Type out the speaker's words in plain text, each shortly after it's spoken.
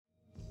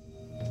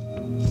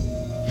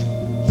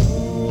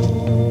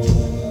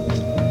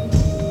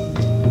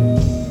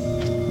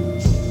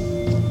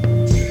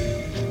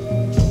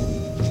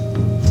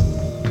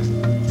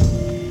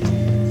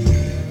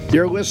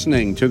You're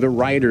listening to the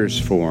Writers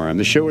Forum.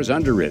 The show is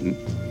underwritten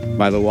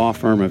by the law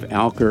firm of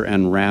Alker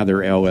and Rather,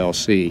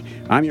 LLC.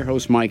 I'm your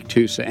host, Mike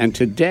Tusa, and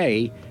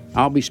today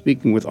I'll be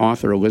speaking with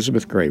author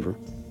Elizabeth Graver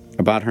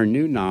about her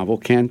new novel,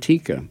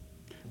 Kantika.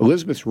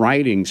 Elizabeth's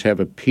writings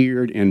have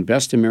appeared in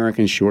Best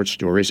American Short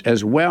Stories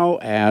as well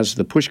as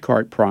the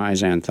Pushcart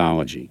Prize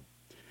anthology.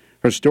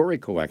 Her story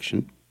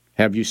collection,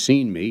 Have You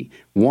Seen Me,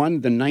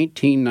 won the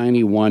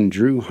 1991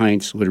 Drew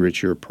Heinz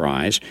Literature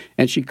Prize,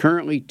 and she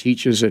currently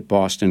teaches at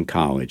Boston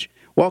College.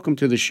 Welcome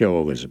to the show,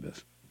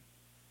 Elizabeth.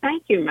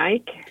 Thank you,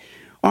 Mike.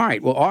 All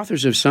right. Well,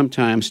 authors have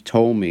sometimes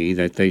told me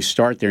that they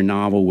start their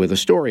novel with a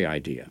story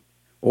idea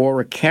or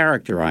a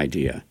character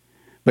idea.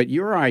 But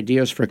your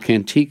ideas for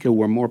Kantika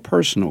were more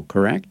personal,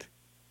 correct?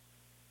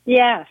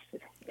 Yes.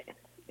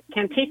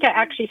 Kantika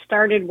actually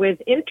started with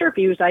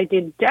interviews I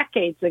did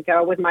decades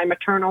ago with my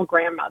maternal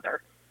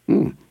grandmother.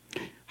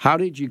 How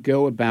did you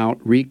go about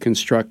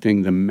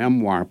reconstructing the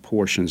memoir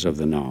portions of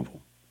the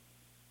novel?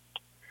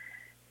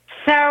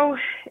 So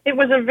it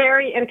was a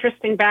very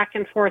interesting back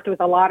and forth with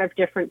a lot of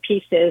different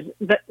pieces.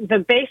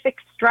 The basic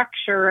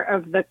structure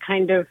of the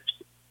kind of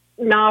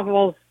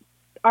novel's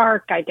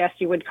arc, I guess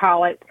you would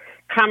call it,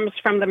 comes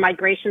from the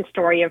migration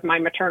story of my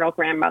maternal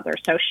grandmother.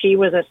 So she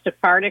was a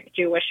Sephardic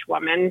Jewish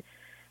woman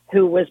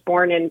who was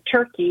born in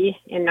Turkey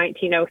in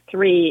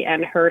 1903,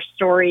 and her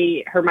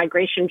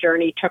migration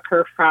journey took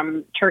her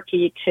from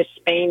Turkey to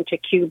Spain to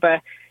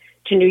Cuba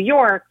to New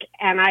York.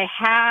 And I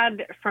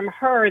had from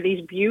her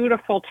these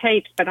beautiful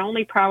tapes, but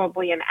only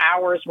probably an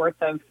hour's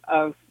worth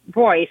of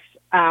voice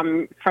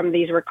from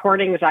these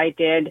recordings I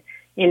did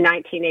in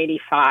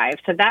 1985.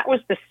 So that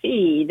was the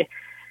seed.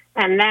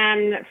 And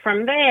then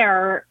from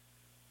there,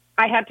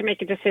 I had to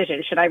make a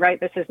decision. Should I write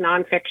this as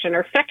nonfiction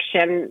or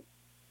fiction?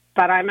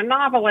 But I'm a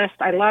novelist.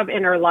 I love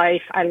inner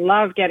life. I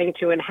love getting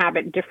to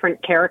inhabit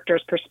different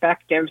characters'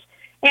 perspectives.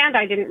 And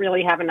I didn't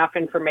really have enough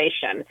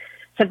information.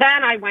 So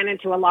then I went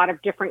into a lot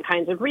of different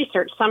kinds of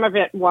research. Some of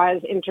it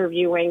was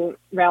interviewing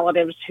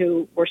relatives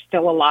who were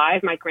still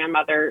alive. My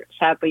grandmother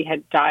sadly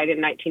had died in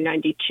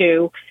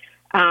 1992.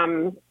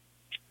 And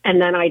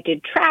then I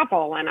did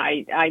travel and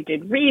I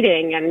did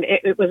reading. And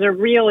it was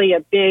really a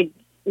big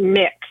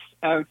mix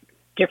of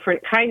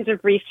different kinds of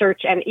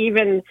research, and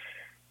even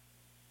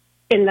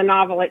in the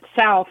novel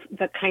itself,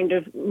 the kind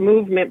of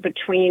movement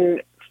between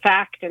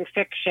fact and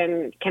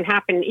fiction can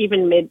happen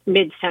even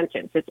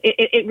mid-sentence.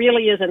 It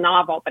really is a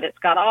novel, but it's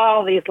got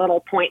all these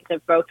little points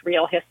of both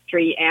real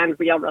history and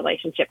real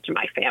relationship to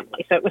my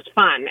family. So it was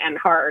fun and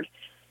hard.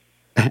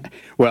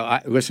 Well,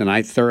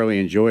 I thoroughly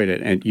enjoyed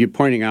it. And you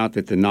pointing out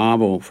that the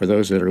novel, for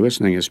those that are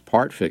listening, is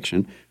part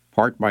fiction,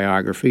 part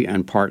biography,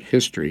 and part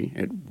history.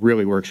 It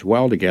really works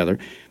well together.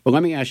 But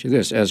let me ask you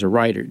this, as a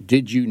writer,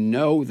 did you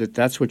know that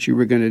that's what you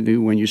were going to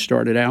do when you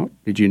started out?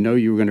 Did you know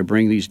you were going to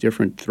bring these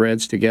different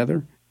threads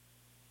together?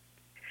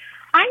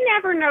 I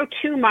never know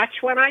too much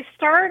when I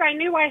start. I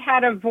knew I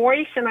had a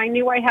voice and I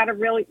knew I had a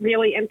really,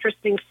 really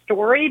interesting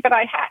story, but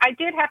I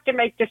did have to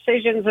make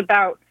decisions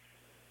about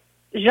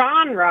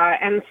genre.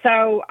 And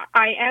so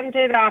I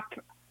ended up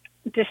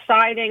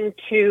deciding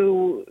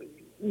to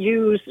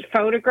use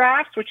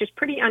photographs, which is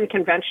pretty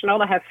unconventional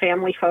to have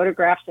family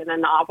photographs in a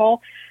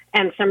novel,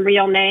 and some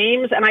real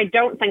names. And I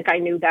don't think I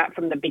knew that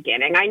from the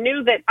beginning. I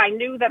knew that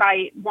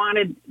I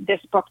wanted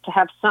this book to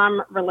have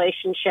some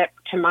relationship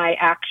to my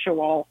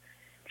actual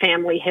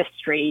family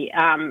history,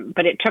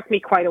 but it took me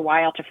quite a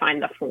while to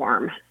find the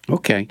form.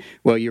 Okay.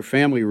 Well, your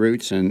family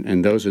roots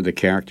and those are the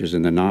characters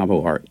in the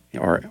novel are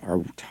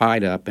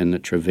tied up in the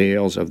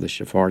travails of the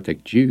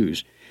Sephardic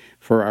Jews.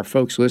 For our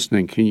folks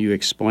listening, can you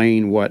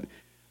explain what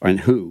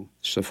and who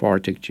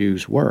Sephardic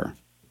Jews were?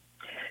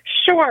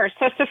 Sure.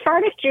 So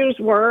Sephardic Jews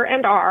were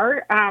and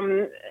are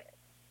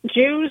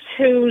Jews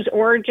whose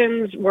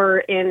origins were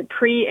in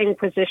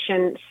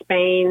pre-Inquisition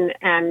Spain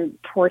and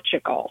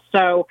Portugal.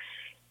 So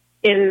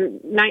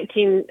in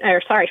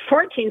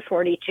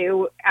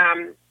 1492,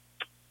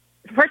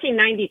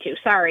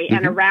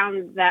 and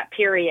around that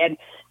period,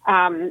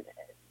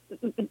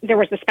 there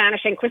was the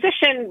Spanish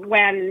Inquisition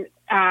when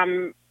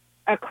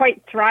a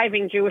quite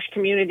thriving Jewish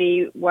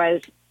community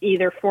was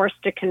either forced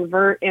to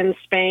convert in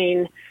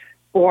Spain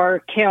or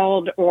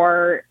killed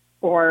or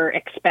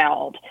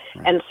expelled.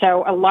 Right. And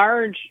so a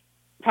large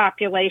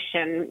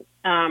population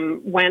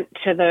went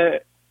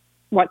to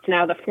what's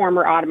now the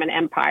former Ottoman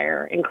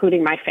Empire,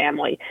 including my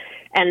family.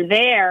 And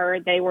there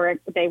they were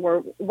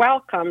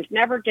welcomed,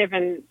 never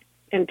given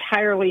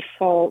entirely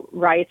full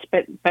rights,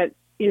 but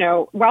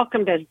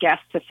welcomed as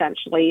guests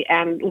essentially,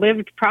 and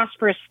lived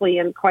prosperously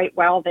and quite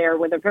well there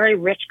with a very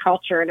rich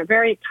culture and a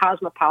very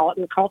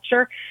cosmopolitan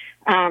culture,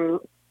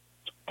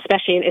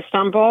 especially in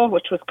Istanbul,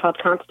 which was called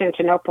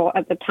Constantinople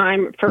at the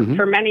time,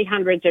 for many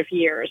hundreds of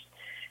years.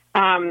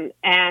 And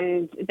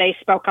they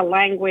spoke a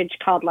language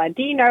called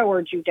Ladino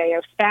or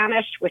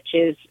Judeo-Spanish, which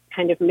is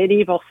kind of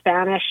medieval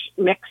Spanish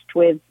mixed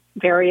with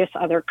various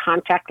other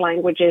contact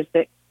languages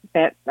that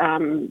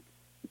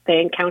they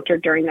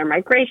encountered during their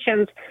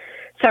migrations.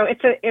 So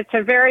it's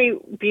a very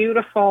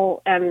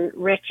beautiful and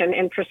rich and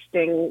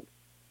interesting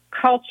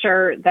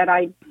culture that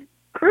I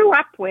grew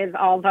up with,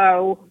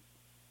 although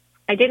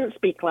I didn't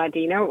speak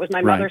Ladino. It was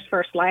my mother's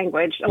first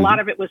language. A lot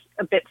of it was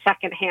a bit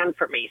secondhand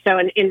for me. So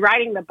in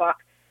writing the book,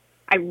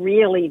 I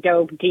really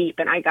dove deep,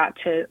 and I got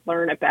to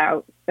learn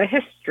about the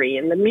history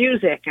and the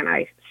music, and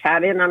I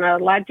sat in on a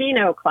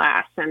Ladino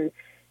class, and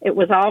it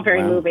was all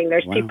very moving.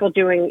 There's people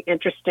doing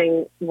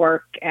interesting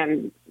work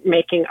and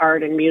making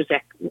art and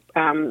music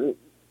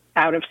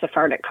out of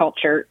Sephardic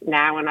culture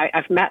now, and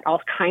I've met all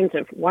kinds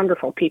of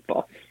wonderful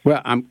people.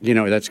 Well, I'm going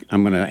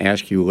to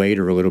ask you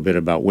later a little bit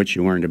about what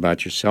you learned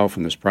about yourself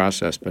in this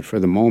process, but for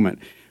the moment,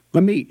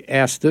 let me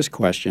ask this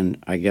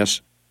question, I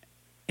guess,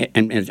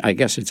 and I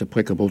guess it's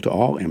applicable to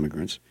all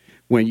immigrants.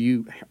 When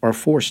you are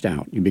forced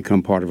out, you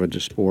become part of a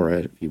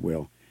diaspora, if you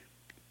will.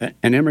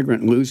 An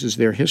immigrant loses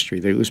their history.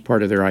 They lose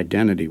part of their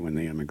identity when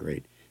they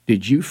immigrate.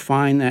 Did you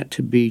find that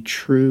to be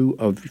true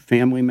of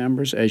family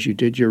members as you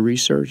did your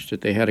research,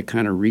 that they had to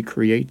kind of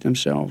recreate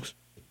themselves?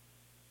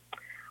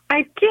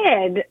 I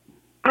did.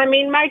 I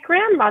mean, my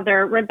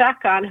grandmother,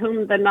 Rebecca, on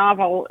whom the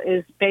novel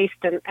is based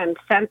and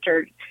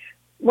centered,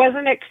 was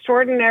an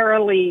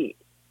extraordinarily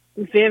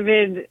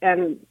vivid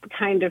and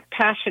kind of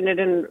passionate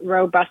and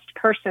robust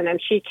person,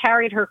 and she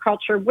carried her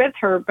culture with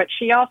her, but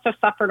she also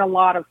suffered a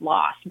lot of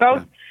loss,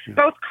 both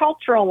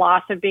cultural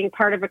loss of being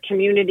part of a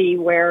community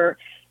where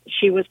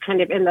she was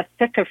kind of in the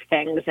thick of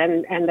things,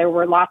 and there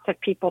were lots of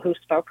people who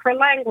spoke her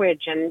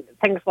language and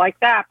things like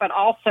that, but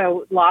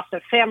also loss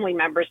of family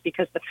members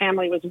because the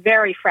family was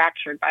very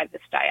fractured by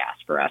this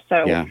diaspora.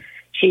 So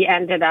she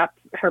ended up,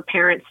 her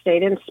parents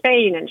stayed in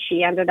Spain, and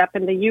she ended up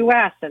in the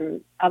U.S.,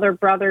 and other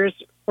brothers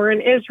were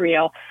in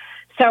Israel.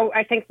 So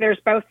I think there's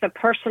both the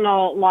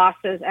personal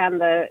losses and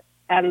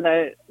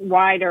the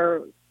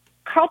wider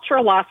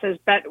cultural losses.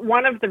 But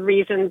one of the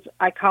reasons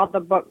I called the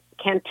book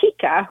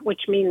Kantika,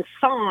 which means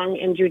song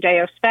in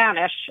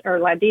Judeo-Spanish or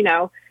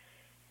Ladino,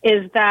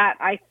 is that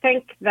I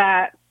think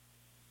that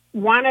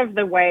one of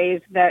the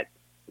ways that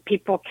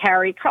people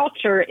carry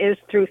culture is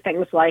through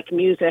things like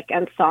music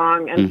and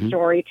song and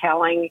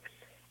storytelling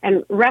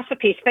and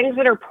recipes, things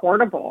that are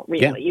portable,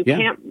 really. You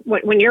can't,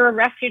 when you're a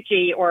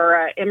refugee or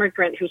an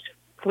immigrant who's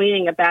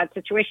fleeing a bad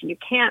situation, you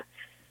can't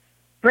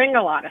bring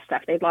a lot of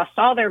stuff. They'd lost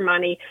all their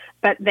money,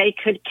 but they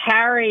could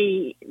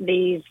carry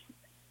these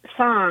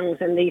songs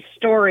and these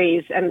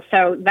stories. And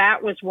so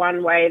that was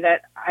one way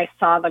that I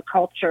saw the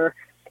culture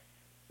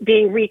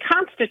being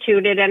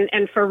reconstituted.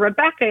 And for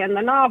Rebecca in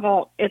the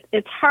novel,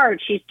 it's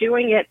hard. She's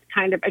doing it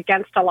kind of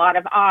against a lot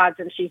of odds,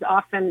 and she's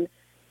often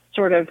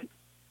sort of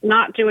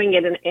not doing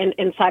it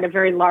inside a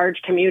very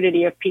large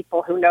community of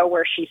people who know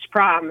where she's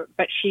from,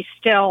 but she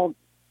still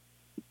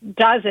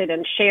does it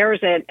and shares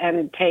it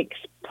and takes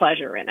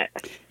pleasure in it.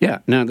 Yeah.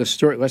 Now, the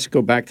story, let's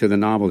go back to the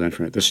novel then for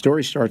a minute. The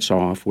story starts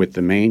off with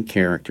the main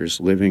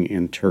characters living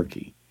in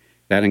Turkey.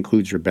 That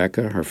includes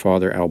Rebecca, her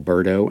father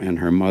Alberto, and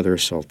her mother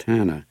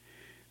Sultana.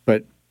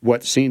 But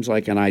what seems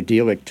like an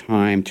idyllic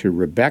time to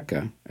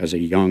Rebecca as a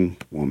young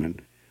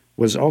woman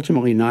was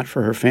ultimately not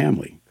for her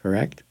family,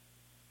 correct?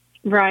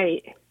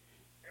 Right.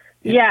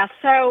 Yeah.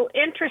 So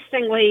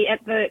interestingly,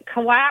 at the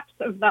collapse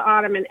of the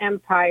Ottoman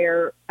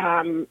Empire,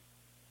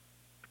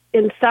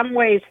 in some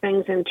ways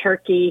things in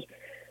Turkey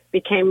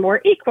became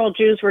more equal.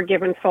 Jews were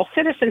given full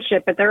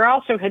citizenship, but there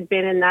also had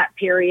been in that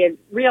period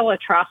real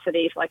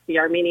atrocities like the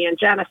Armenian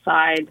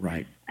genocide.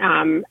 Right.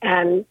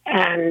 And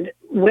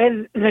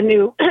with the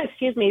new,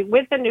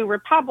 with the new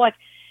republic,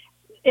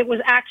 it was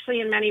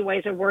actually in many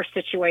ways a worse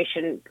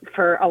situation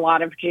for a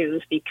lot of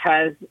Jews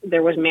because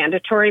there was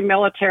mandatory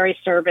military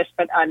service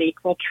but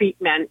unequal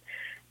treatment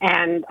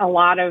and a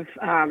lot of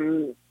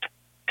kind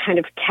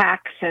of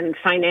tax and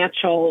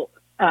financial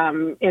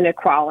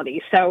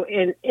inequality. So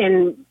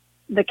in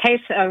the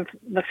case of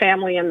the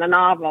family in the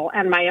novel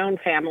and my own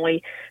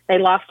family, they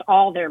lost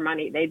all their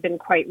money. They'd been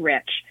quite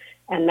rich,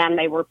 and then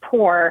they were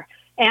poor,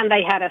 and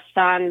they had a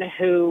son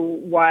who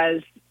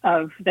was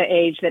of the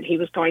age that he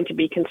was going to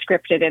be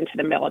conscripted into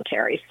the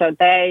military. So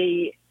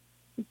they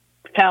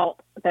felt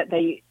that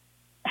they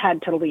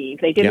had to leave.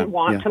 They didn't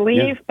want to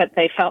leave, but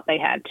they felt they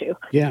had to.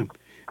 Yeah.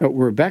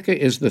 Rebecca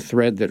is the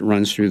thread that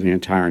runs through the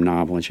entire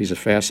novel, and she's a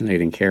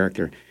fascinating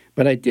character.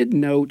 But I did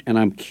note, and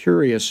I'm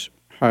curious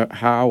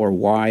how or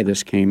why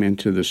this came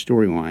into the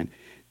storyline,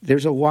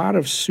 there's a lot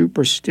of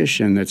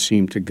superstition that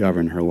seemed to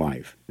govern her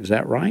life. Is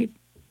that right?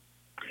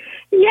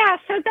 Yeah,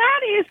 so that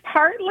is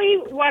partly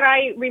what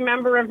I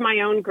remember of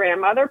my own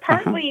grandmother,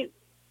 partly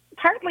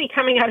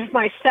coming out of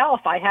myself.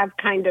 I have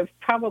kind of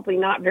probably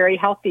not very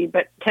healthy,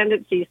 but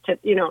tendencies to,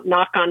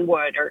 knock on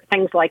wood or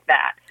things like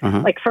that.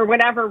 Like for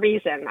whatever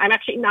reason,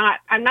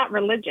 I'm not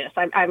religious.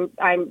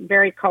 I'm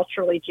very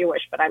culturally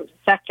Jewish, but I'm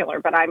secular,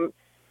 but I'm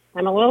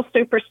a little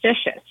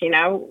superstitious,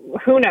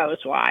 who knows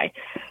why.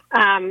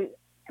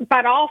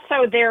 But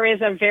also there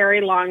is a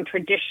very long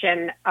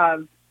tradition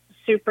of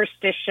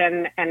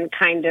superstition and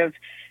kind of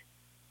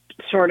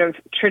sort of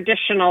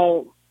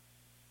traditional,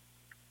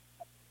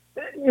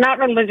 not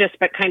religious,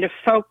 but kind of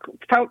folk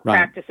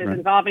practices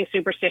involving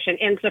superstition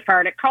in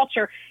Sephardic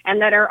culture,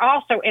 and that are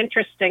also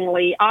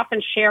interestingly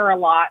often share a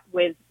lot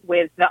with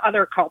the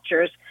other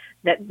cultures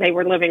that they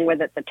were living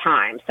with at the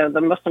time. So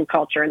the Muslim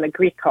culture and the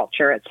Greek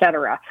culture, et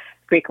cetera,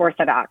 Greek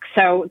Orthodox.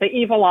 So the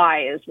evil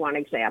eye is one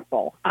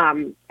example.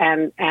 And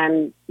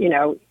you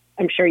know,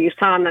 I'm sure you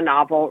saw in the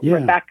novel,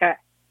 Rebecca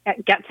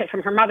gets it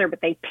from her mother,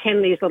 but they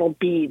pin these little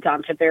beads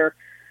onto their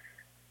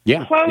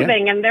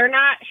clothing, and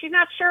she's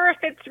not sure if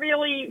it's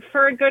really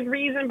for a good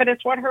reason, but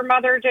it's what her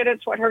mother did,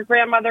 it's what her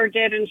grandmother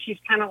did, and she's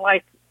kind of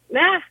like,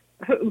 nah,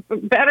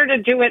 better to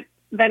do it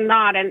than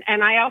not.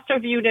 And I also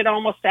viewed it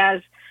almost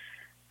as,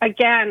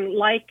 again,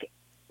 like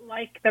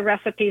the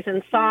recipes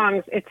and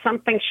songs, it's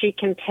something she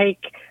can take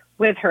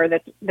with her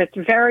that's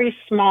very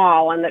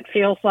small and that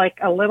feels like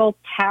a little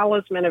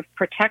talisman of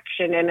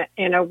protection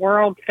in a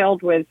world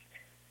filled with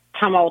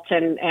tumult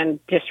and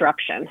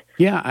disruption.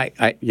 Yeah,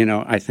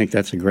 I think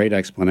that's a great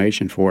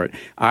explanation for it.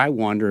 I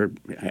wonder,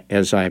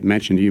 as I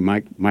mentioned to you,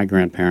 my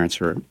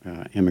grandparents are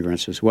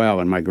immigrants as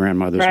well, and my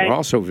grandmothers were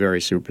also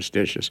very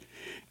superstitious.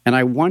 And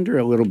I wonder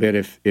a little bit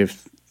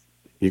if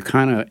you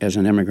kind of, as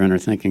an immigrant, are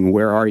thinking,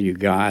 where are you,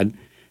 God?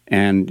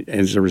 And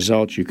as a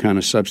result, you kind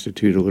of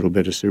substitute a little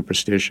bit of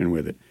superstition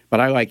with it. But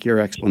I like your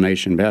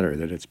explanation better,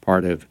 that it's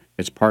part of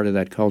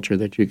that culture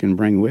that you can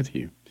bring with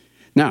you.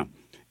 Now,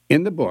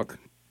 in the book,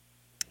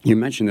 you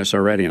mentioned this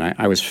already, and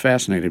I was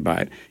fascinated by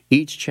it.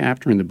 Each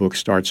chapter in the book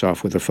starts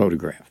off with a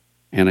photograph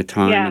and a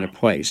time and a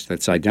place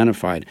that's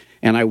identified.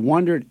 And I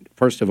wondered,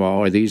 first of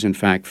all, are these in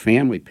fact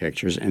family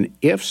pictures? And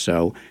if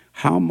so,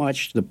 how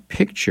much the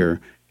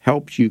picture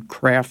helped you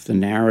craft the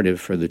narrative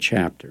for the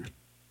chapter?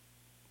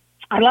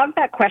 I love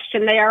that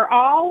question. They are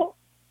all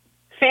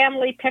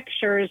family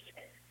pictures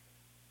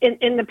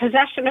in the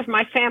possession of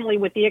my family,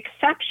 with the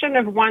exception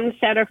of one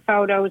set of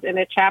photos in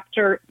a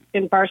chapter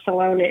in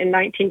Barcelona in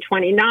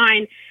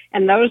 1929.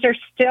 And those are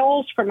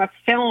stills from a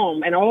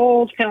film, an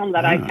old film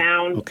that I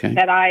found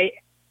that I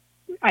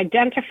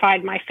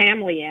identified my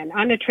family in,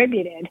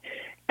 unattributed,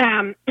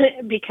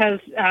 because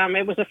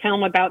it was a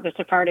film about the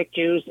Sephardic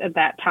Jews at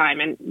that time.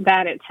 And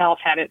that itself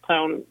had its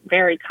own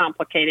very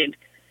complicated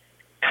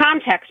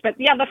context. But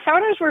yeah, the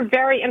photos were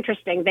very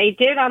interesting. They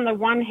did, on the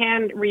one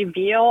hand,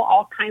 reveal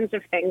all kinds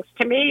of things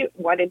to me.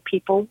 What did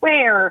people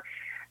wear?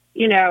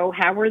 You know,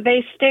 how were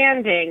they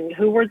standing?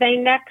 Who were they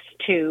next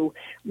to?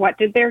 What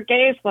did their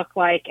gaze look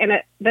like? And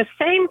at the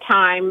same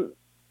time,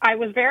 I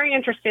was very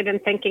interested in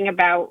thinking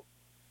about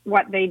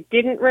what they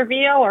didn't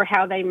reveal, or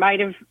how they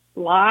might have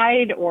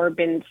lied or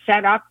been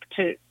set up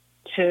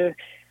to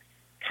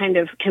kind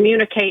of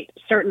communicate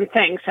certain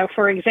things. So,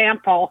 for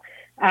example,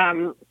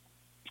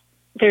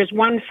 there's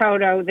one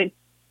photo that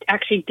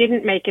actually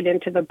didn't make it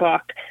into the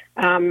book,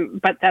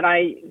 but that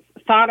I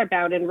thought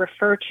about and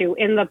refer to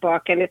in the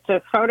book. And it's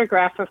a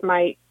photograph of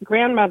my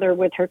grandmother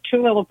with her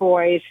two little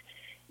boys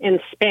in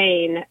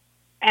Spain.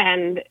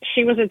 And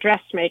she was a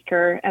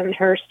dressmaker, and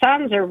her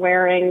sons are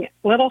wearing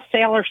little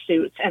sailor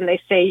suits, and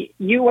they say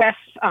U.S.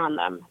 on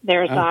them.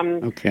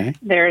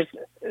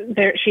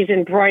 She's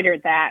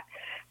embroidered that.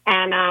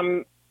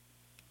 And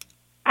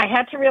I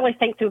had to really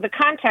think through the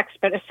context,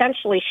 but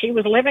essentially she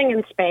was living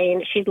in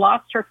Spain. She'd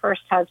lost her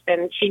first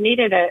husband. She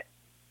needed a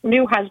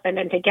new husband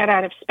and to get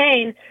out of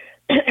Spain,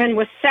 and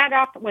was set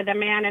up with a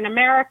man in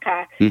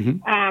America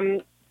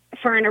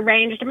for an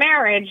arranged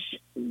marriage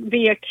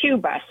via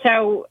Cuba.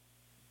 So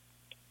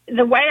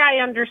the way I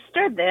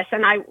understood this,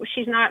 and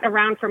she's not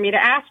around for me to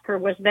ask her,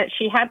 was that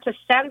she had to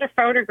send a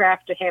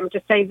photograph to him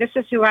to say, this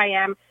is who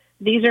I am.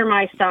 These are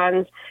my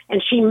sons.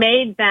 And she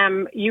made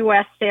them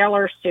U.S.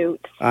 sailor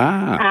suits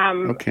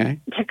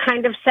to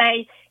kind of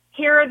say,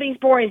 here are these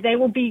boys. They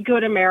will be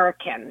good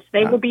Americans.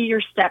 They will be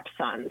your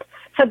stepsons.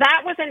 So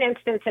that was an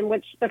instance in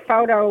which the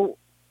photo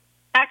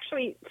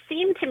actually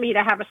seemed to me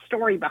to have a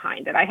story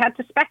behind it. I had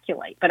to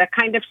speculate, but a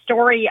kind of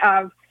story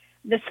of,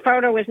 this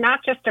photo is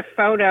not just a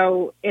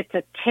photo, it's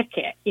a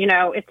ticket. You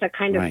know, it's a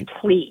kind of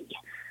plea.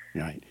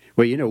 Right.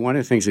 Well, you know, one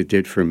of the things it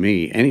did for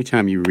me,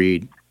 anytime you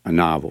read a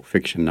novel,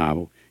 fiction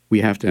novel, we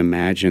have to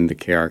imagine the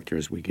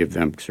characters. We give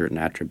them certain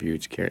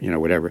attributes, you know,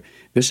 whatever.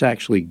 This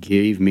actually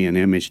gave me an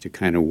image to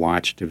kind of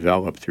watch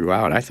develop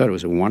throughout. I thought it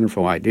was a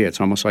wonderful idea.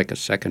 It's almost like a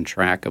second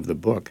track of the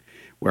book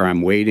where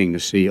I'm waiting to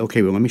see,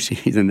 okay, well, let me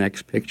see the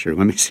next picture.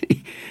 Let me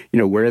see, you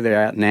know, where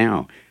they're at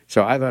now.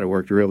 So I thought it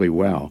worked really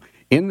well.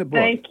 In the book,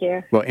 thank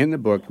you. Well, in the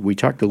book, we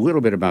talked a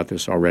little bit about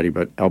this already,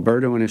 but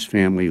Alberto and his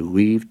family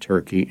leave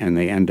Turkey and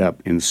they end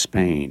up in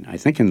Spain, I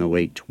think in the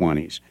late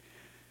 20s.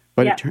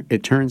 But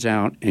it turns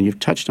out, and you've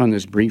touched on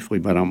this briefly,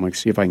 but I'm going to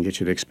see if I can get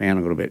you to expand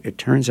a little bit. It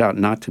turns out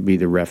not to be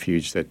the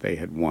refuge that they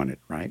had wanted,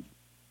 right?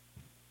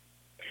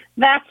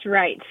 That's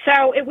right.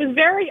 So it was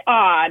very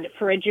odd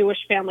for a Jewish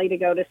family to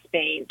go to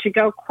Spain, to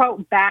go,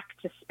 quote, back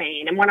to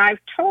Spain. And when I've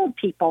told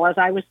people as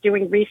I was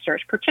doing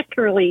research,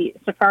 particularly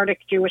Sephardic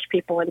Jewish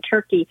people in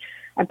Turkey,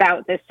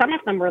 about this, some of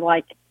them were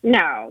like,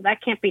 no,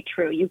 that can't be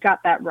true. You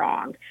got that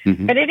wrong.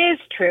 Mm-hmm. But it is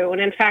true. And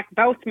in fact,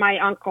 both my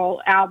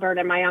uncle Albert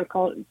and my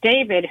uncle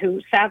David, who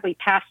sadly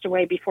passed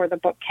away before the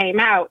book came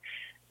out,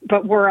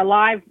 but were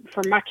alive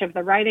for much of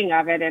the writing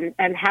of it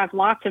and have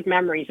lots of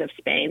memories of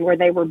Spain where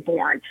they were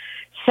born.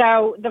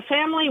 So the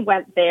family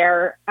went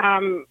there,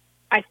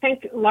 I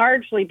think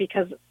largely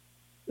because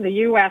the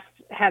U.S.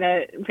 had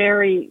a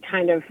very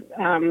kind of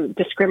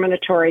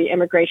discriminatory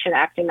Immigration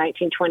Act in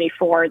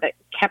 1924 that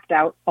kept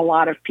out a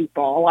lot of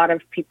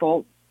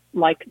people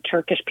like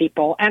Turkish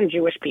people and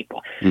Jewish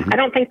people. Mm-hmm. I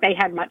don't think they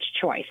had much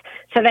choice.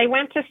 So they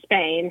went to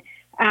Spain,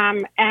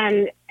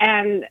 and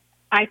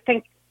I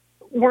think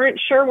weren't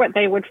sure what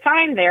they would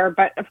find there,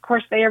 but of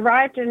course they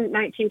arrived in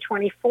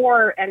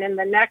 1924, and in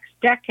the next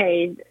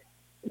decade,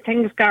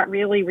 things got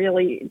really,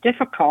 really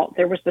difficult.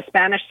 There was the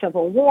Spanish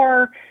Civil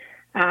War,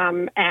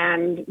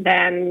 and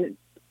then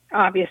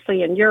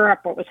obviously in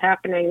Europe, what was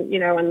happening,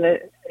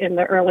 in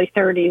the early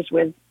 30s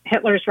with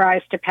Hitler's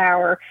rise to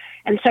power.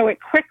 And so it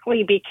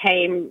quickly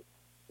became,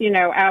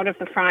 out of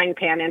the frying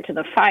pan into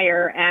the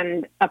fire,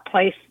 and a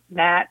place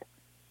that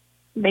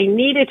they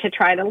needed to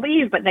try to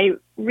leave, but they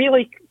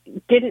really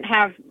didn't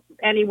have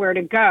anywhere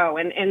to go.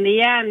 And in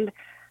the end,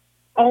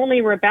 only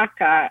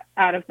Rebecca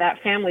out of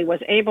that family was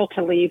able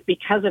to leave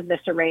because of this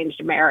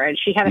arranged marriage.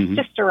 She had a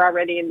sister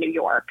already in New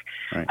York,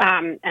 right.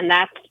 And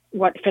that's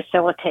what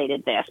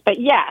facilitated this.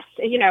 But yes,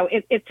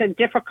 it's a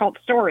difficult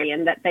story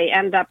in that they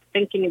end up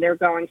thinking they're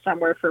going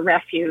somewhere for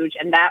refuge,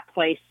 and that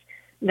place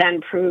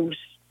then proves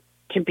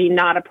to be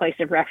not a place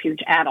of refuge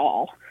at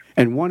all.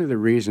 And one of the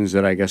reasons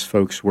that I guess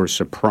folks were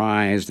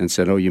surprised and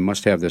said, oh, you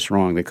must have this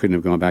wrong, they couldn't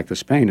have gone back to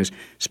Spain, is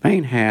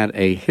Spain had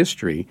a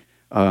history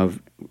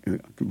of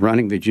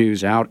running the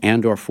Jews out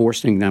and or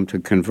forcing them to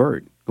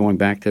convert, going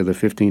back to the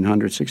 1500s,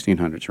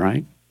 1600s,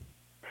 right?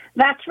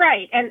 That's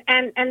right. And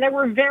there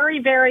were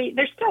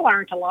there still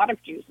aren't a lot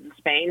of Jews in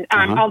Spain,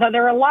 although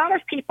there are a lot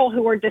of people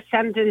who are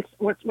descendants,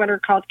 what are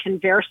called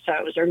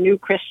conversos, or new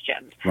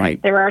Christians.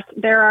 Right. There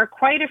are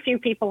quite a few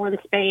people in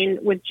Spain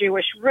with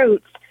Jewish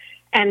roots.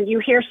 And you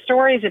hear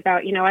stories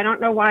about, I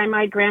don't know why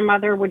my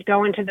grandmother would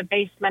go into the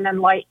basement and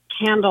light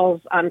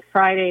candles on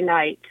Friday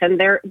nights.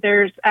 And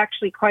there's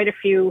actually quite a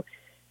few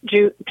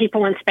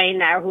people in Spain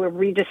now who have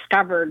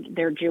rediscovered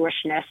their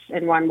Jewishness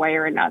in one way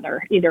or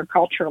another, either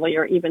culturally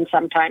or even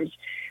sometimes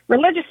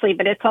religiously.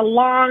 But it's a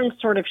long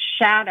sort of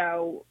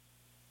shadow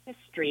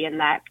history in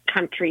that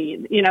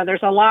country.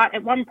 There's a lot.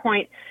 At one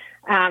point,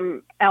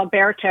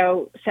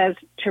 Alberto says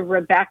to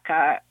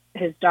Rebecca,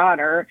 his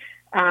daughter,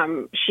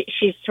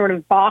 she's sort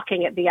of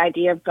balking at the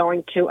idea of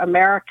going to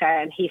America,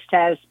 and he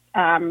says,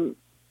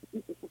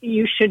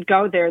 you should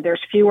go there.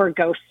 There's fewer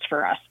ghosts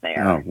for us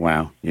there. Oh,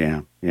 wow.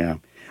 Yeah.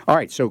 All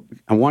right, so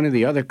one of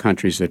the other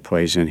countries that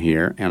plays in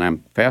here, and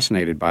I'm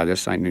fascinated by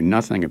this, I knew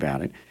nothing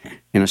about it,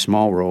 in a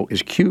small role,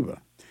 is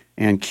Cuba.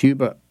 And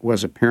Cuba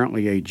was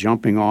apparently a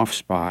jumping-off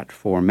spot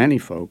for many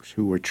folks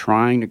who were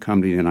trying to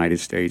come to the United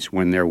States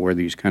when there were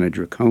these kind of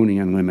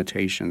draconian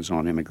limitations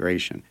on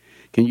immigration.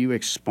 Can you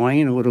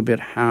explain a little bit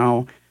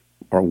how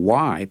or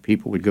why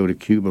people would go to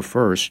Cuba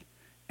first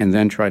and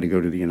then try to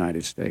go to the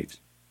United States?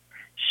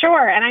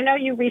 Sure. And I know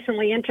you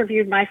recently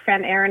interviewed my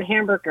friend Aaron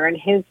Hamburger, and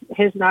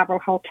his novel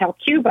Hotel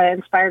Cuba,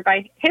 inspired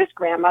by his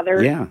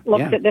grandmother,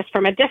 looked at this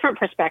from a different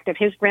perspective.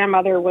 His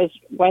grandmother was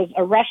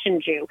a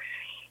Russian Jew.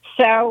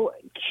 So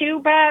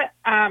Cuba,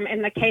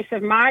 in the case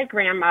of my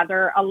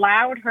grandmother,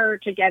 allowed her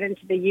to get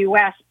into the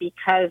U.S.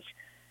 because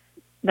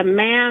the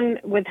man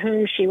with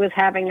whom she was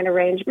having an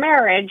arranged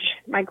marriage,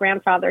 my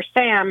grandfather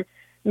Sam,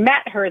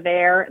 met her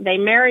there. They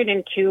married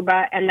in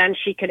Cuba, and then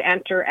she could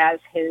enter as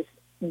his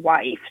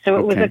wife. So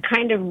it was a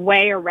kind of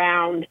way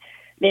around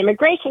the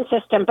immigration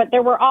system, but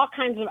there were all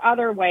kinds of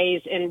other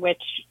ways in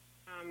which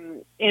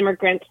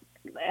immigrants,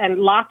 and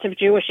lots of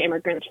Jewish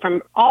immigrants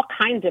from all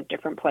kinds of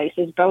different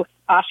places, both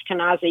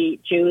Ashkenazi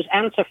Jews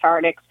and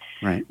Sephardics,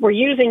 right, were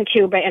using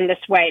Cuba in this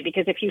way,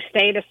 because if you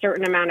stayed a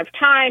certain amount of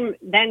time,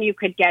 then you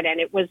could get in.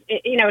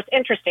 It's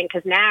interesting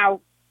because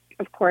now,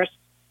 of course,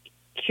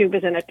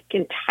 Cuba's in an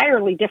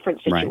entirely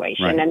different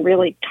situation and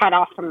really cut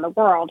off from the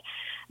world.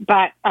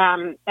 But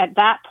at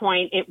that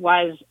point, it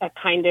was a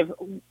kind of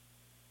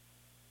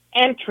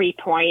entry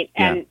point,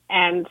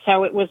 and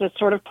so it was a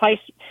sort of place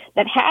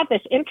that had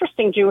this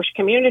interesting Jewish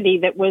community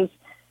that was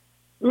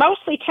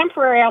mostly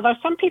temporary, although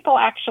some people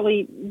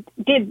actually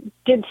did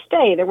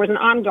stay. There was an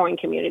ongoing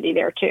community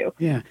there, too.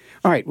 Yeah.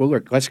 All right. Well,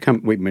 look,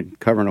 we've been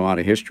covering a lot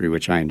of history,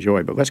 which I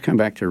enjoy, but let's come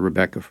back to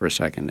Rebecca for a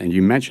second. And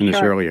you mentioned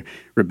this earlier.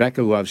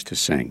 Rebecca loves to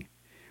sing.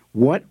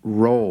 What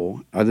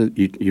role,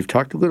 you've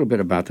talked a little bit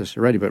about this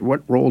already, but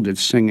what role did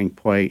singing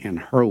play in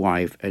her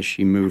life as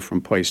she moved from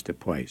place to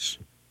place?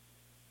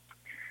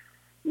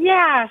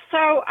 Yeah,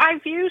 so I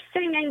view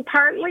singing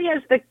partly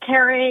as the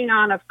carrying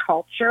on of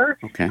culture.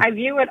 Okay. I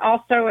view it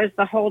also as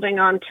the holding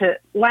on to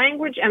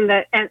language and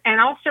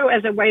also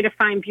as a way to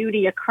find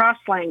beauty across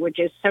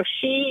languages. So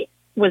she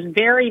was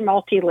very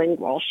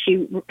multilingual.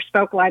 She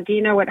spoke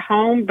Ladino at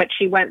home, but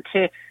she went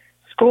to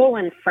school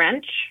in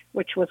French,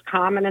 which was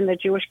common in the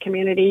Jewish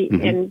community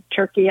in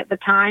Turkey at the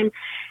time.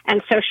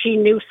 And so she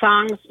knew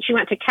songs. She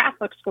went to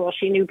Catholic school.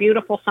 She knew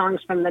beautiful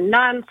songs from the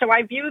nuns. So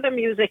I view the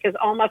music as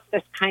almost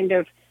this kind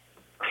of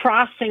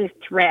crossing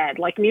thread.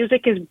 Like,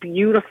 music is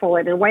beautiful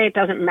in a way. It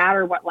doesn't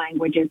matter what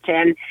language it's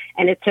in,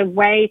 and it's a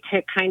way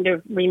to kind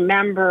of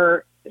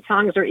remember.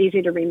 Songs are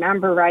easy to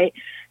remember, right?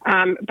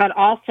 But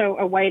also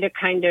a way to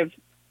kind of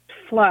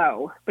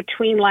flow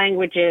between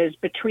languages,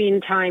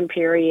 between time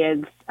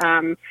periods,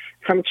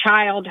 from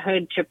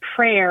childhood to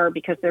prayer,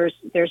 because there's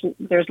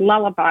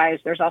lullabies,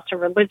 there's also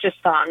religious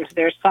songs,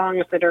 there's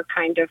songs that are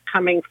kind of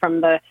coming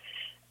from the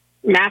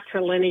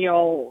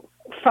matrilineal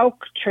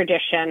folk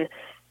tradition.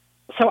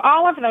 So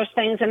all of those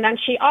things. And then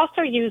she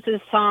also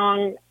uses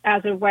song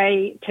as a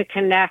way to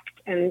connect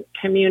and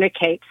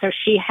communicate. So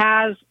she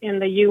has in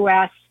the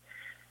U.S.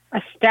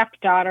 a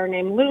stepdaughter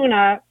named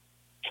Luna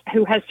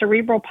who has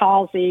cerebral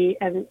palsy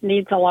and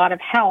needs a lot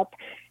of help.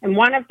 And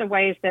one of the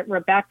ways that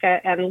Rebecca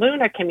and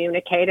Luna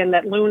communicate, and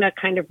that Luna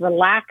kind of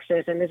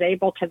relaxes and is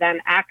able to then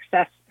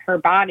access her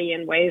body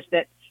in ways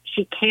that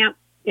she can't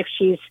if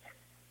she's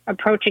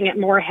approaching it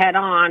more head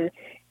on,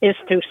 is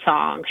through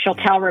song. She'll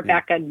tell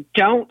Rebecca,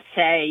 don't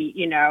say,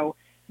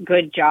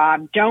 good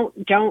job.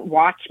 Don't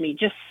watch me,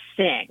 just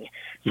sing.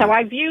 So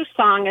I view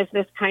song as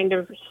this kind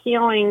of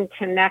healing,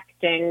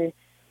 connecting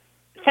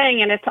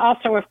thing. And it's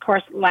also, of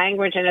course,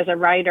 language. And as a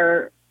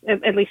writer,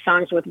 at least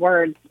songs with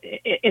words,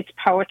 it's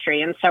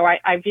poetry. And so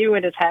I view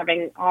it as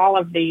having all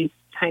of these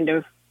kind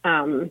of,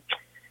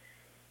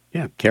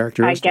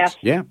 characteristics.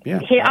 I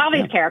guess. All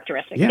these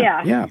characteristics.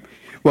 Yeah.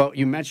 Well,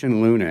 you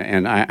mentioned Luna,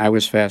 and I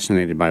was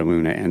fascinated by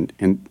Luna.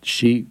 And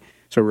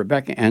so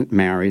Rebecca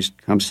marries,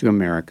 comes to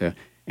America,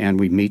 and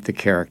we meet the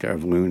character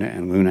of Luna.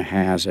 And Luna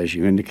has, as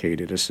you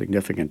indicated, a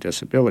significant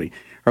disability.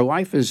 Her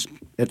life is,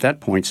 at that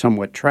point,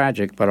 somewhat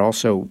tragic, but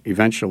also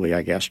eventually,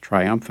 I guess,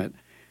 triumphant.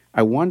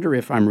 I wonder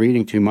if I'm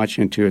reading too much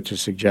into it to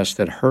suggest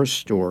that her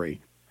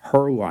story,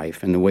 her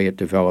life, and the way it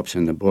develops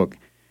in the book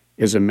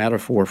is a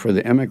metaphor for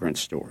the immigrant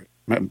story,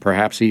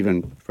 perhaps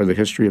even for the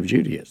history of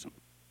Judaism.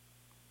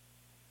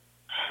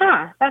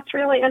 That's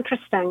really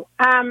interesting.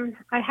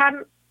 I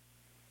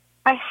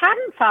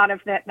hadn't thought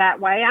of it that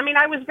way. I mean,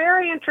 I was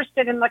very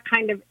interested in the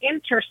kind of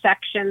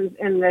intersections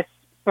in this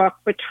book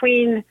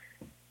between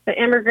the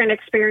immigrant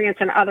experience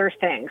and other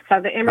things.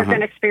 So the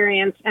immigrant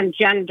experience and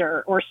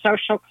gender or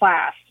social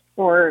class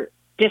or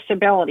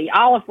disability,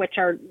 all of which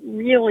are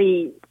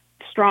really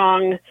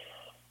strong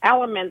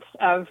elements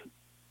of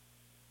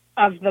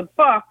the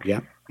book.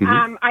 Yeah.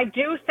 I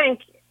do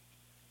think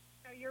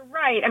you're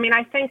right. I mean,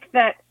 I think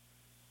that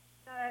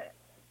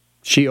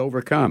she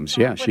overcomes.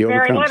 Yeah, she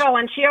overcomes. Very little,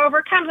 and she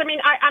overcomes. I mean,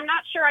 I'm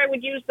not sure I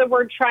would use the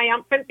word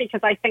triumphant,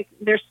 because I think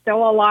there's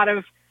still a lot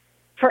of,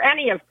 for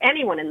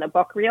anyone in the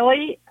book,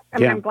 really. I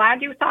mean, I'm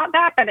glad you thought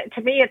that, but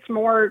to me, it's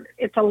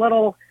a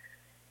little,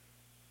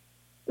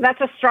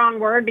 that's a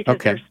strong word, because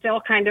they're still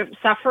kind of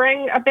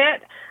suffering a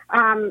bit,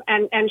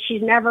 and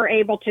she's never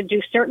able to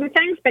do certain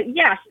things. But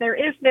yes, there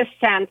is this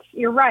sense,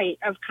 you're right,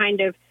 of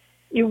kind of,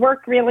 you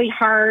work really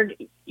hard,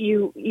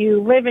 you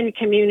live in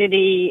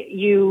community,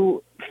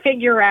 you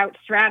figure out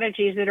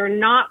strategies that are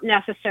not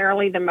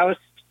necessarily the most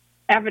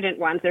evident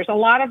ones. There's a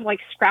lot of like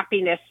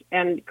scrappiness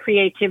and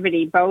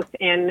creativity, both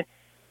in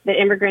the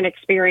immigrant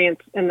experience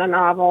in the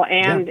novel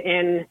and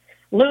in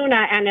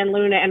Luna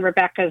and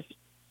Rebecca's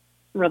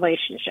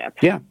relationship.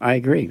 Yeah, I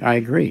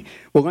agree.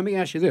 Well, let me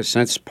ask you this.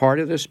 Since part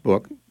of this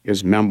book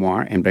is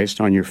memoir and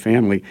based on your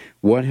family,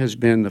 what has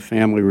been the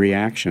family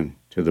reaction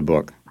to the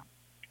book?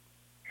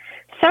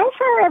 So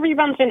far,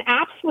 everyone's been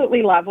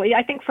absolutely lovely.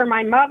 I think for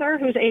my mother,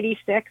 who's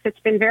 86, it's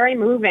been very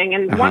moving.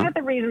 And one of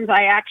the reasons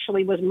I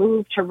actually was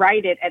moved to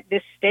write it at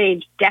this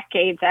stage,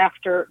 decades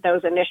after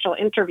those initial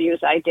interviews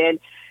I did,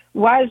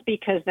 was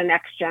because the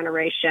next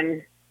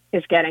generation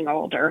is getting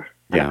older.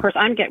 And of course,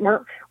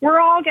 we're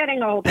all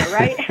getting older,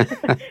 right?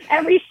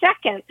 Every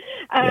second.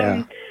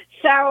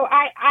 So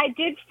I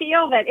did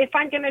feel that if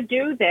I'm going to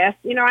do this,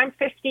 I'm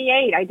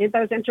 58. I did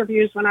those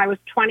interviews when I was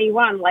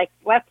 21. Like,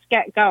 let's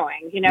get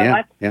going.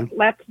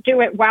 Let's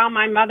do it while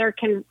my mother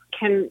can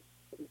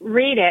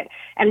read it,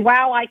 and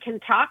while I can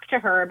talk to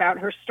her about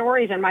her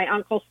stories, and my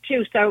uncles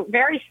too. So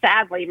very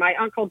sadly, my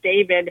uncle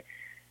David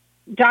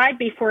died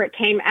before it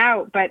came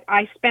out, but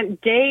I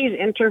spent days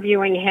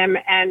interviewing him,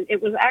 and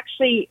it was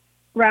actually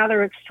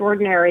rather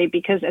extraordinary,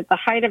 because at the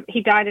height of,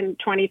 he died in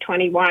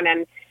 2021,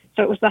 and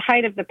so it was the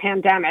height of the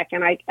pandemic,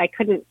 and I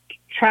couldn't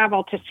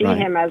travel to see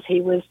him as he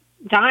was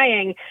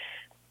dying.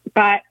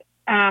 But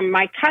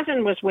my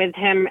cousin was with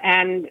him,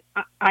 and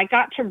I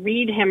got to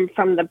read him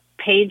from the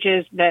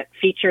pages that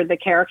featured the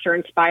character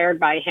inspired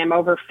by him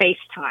over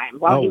FaceTime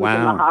while he was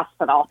in the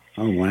hospital.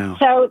 Oh, wow.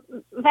 So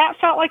that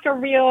felt like a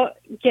real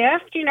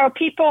gift.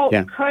 People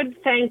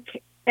could think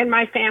in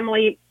my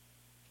family,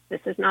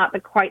 this is not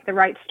quite the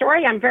right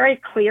story. I'm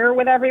very clear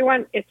with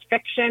everyone. It's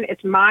fiction.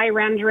 It's my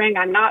rendering.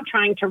 I'm not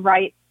trying to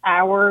write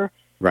our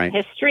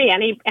history.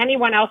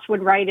 Anyone else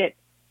would write it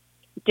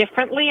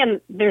differently.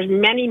 And there's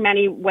many,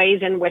 many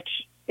ways in which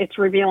it's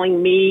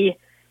revealing me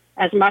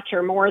as much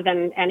or more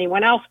than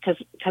anyone else,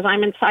 because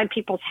I'm inside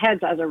people's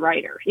heads as a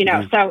writer.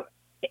 So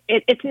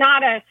it's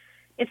not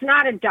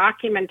a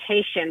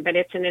documentation, but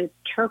it's an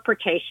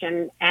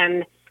interpretation.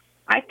 And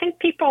I think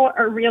people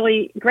are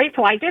really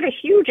grateful. I did a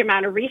huge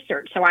amount of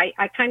research, so I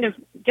kind of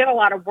did a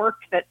lot of work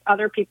that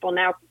other people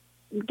now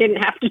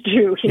didn't have to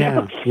do. You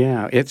know?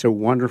 Yeah. It's a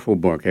wonderful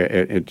book.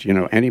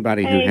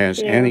 Anybody who has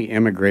any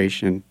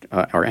immigration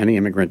or any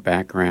immigrant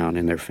background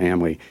in their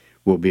family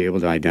will be able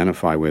to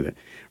identify with it.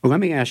 Well, let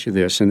me ask you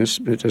this, and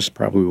this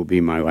probably will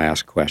be my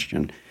last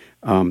question.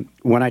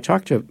 When I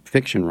talk to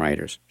fiction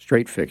writers,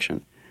 straight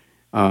fiction,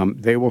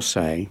 they will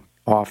say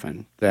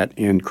often that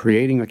in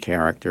creating a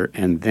character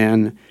and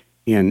then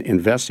in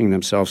investing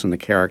themselves in the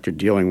character,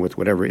 dealing with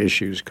whatever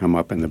issues come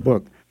up in the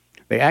book,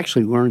 they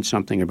actually learn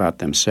something about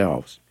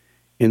themselves.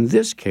 In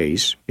this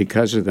case,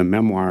 because of the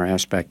memoir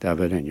aspect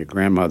of it and your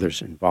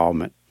grandmother's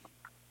involvement,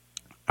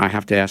 I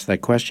have to ask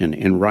that question.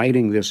 In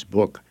writing this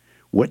book,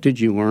 what did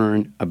you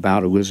learn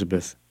about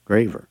Elizabeth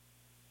Graver?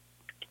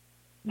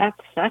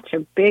 That's such a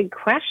big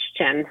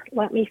question.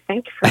 Let me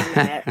think for a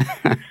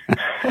minute.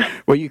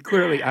 Well,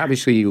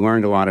 obviously you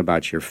learned a lot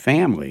about your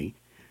family,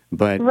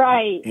 but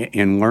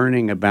in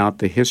learning about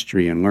the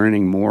history and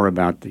learning more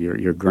about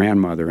your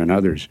grandmother and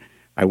others,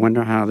 I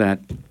wonder how that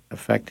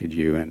affected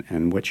you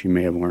and what you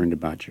may have learned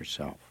about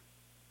yourself.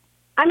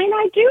 I mean,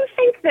 I do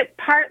think that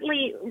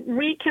partly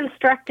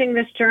reconstructing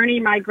this journey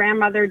my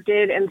grandmother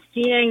did and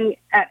seeing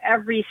at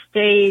every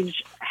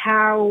stage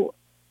how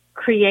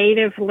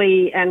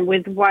creatively and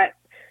with what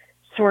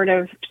sort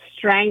of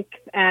strength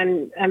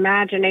and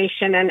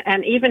imagination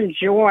and even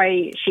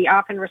joy she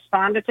often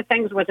responded to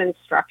things was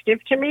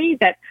instructive to me.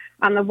 That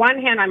on the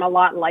one hand, I'm a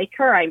lot like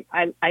her.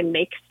 I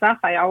make stuff.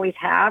 I always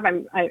have.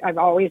 I've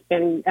always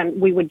been, and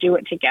we would do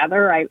it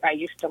together. I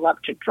used to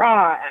love to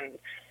draw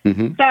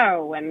and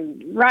sew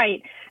and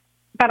write.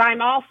 But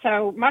I'm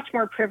also much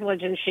more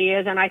privileged than she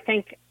is, and I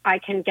think I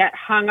can get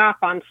hung up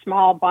on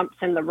small bumps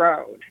in the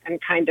road and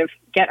kind of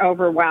get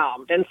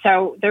overwhelmed. And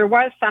so there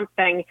was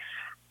something,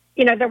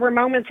 there were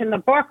moments in the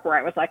book where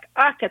I was like,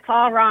 it's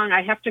all wrong.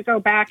 I have to go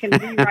back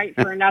and rewrite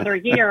for another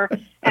year.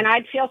 And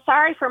I'd feel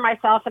sorry for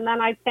myself, and then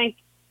I'd think,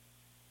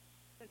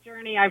 the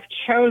journey I've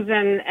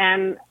chosen,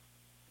 and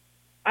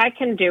I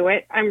can do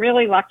it. I'm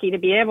really lucky to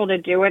be able to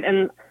do it.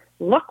 And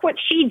look what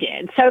she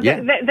did. So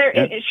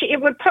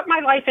it would put my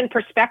life in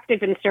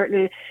perspective in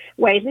certain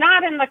ways,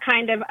 not in the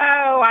kind of,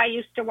 I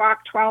used to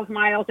walk 12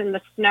 miles in the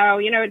snow.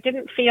 It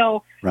didn't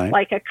feel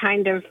like a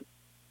kind of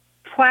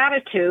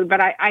platitude, but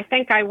I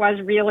think I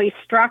was really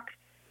struck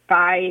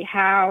by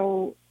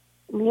how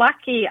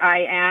lucky I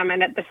am,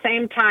 and at the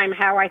same time,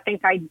 how I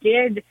think I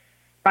did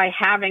by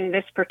having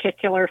this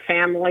particular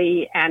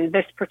family and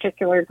this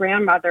particular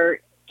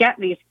grandmother get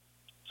these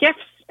gifts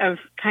of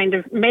kind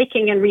of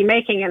making and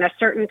remaking and a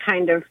certain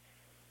kind of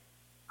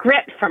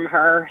grit from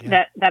her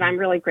that I'm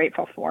really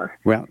grateful for.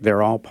 Well,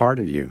 they're all part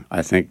of you.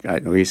 I think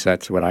at least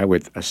that's what I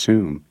would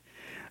assume.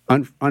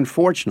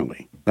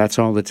 Unfortunately, that's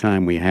all the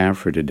time we have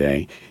for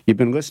today. You've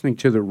been listening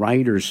to the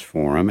Writers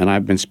Forum, and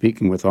I've been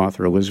speaking with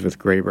author Elizabeth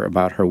Graver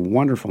about her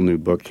wonderful new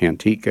book,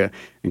 Kantika.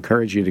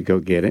 Encourage you to go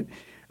get it.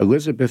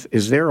 Elizabeth,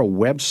 is there a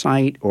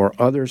website or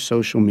other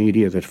social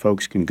media that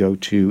folks can go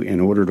to in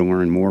order to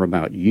learn more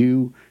about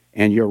you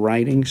and your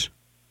writings?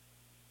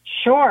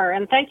 Sure,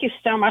 and thank you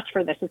so much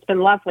for this. It's been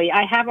lovely.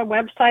 I have a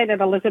website at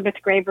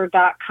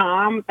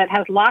elizabethgraver.com that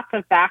has lots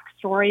of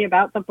backstory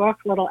about the book,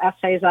 little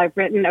essays I've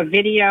written, a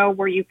video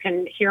where you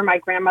can hear my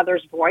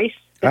grandmother's voice.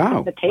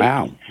 Oh,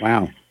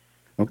 wow.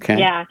 Okay.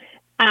 Yeah,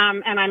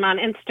 and I'm on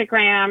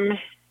Instagram.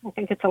 I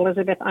think it's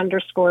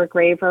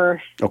Elizabeth_Graver.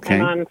 Okay.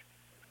 I'm on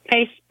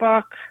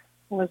Facebook,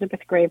 Elizabeth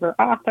Graver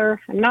Author.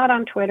 I'm not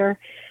on Twitter,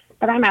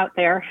 but I'm out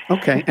there.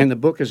 Okay, and the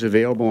book is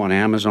available on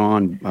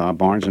Amazon,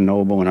 Barnes &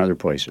 Noble, and other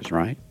places,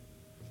 right?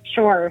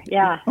 Sure,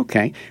 yeah.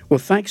 Okay. Well,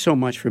 thanks so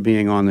much for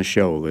being on the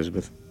show,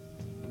 Elizabeth.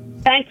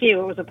 Thank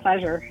you. It was a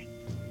pleasure.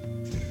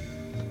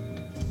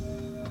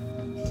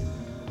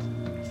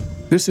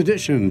 This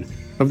edition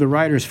of the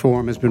Writers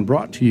Forum has been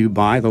brought to you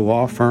by the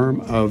law firm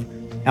of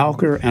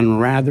Alker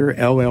and Rather,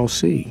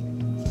 LLC.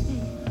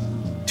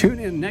 Tune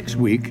in next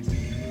week,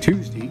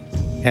 Tuesday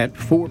at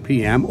 4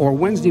 p.m. or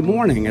Wednesday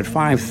morning at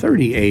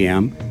 5:30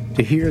 a.m.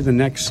 to hear the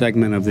next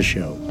segment of the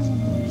show.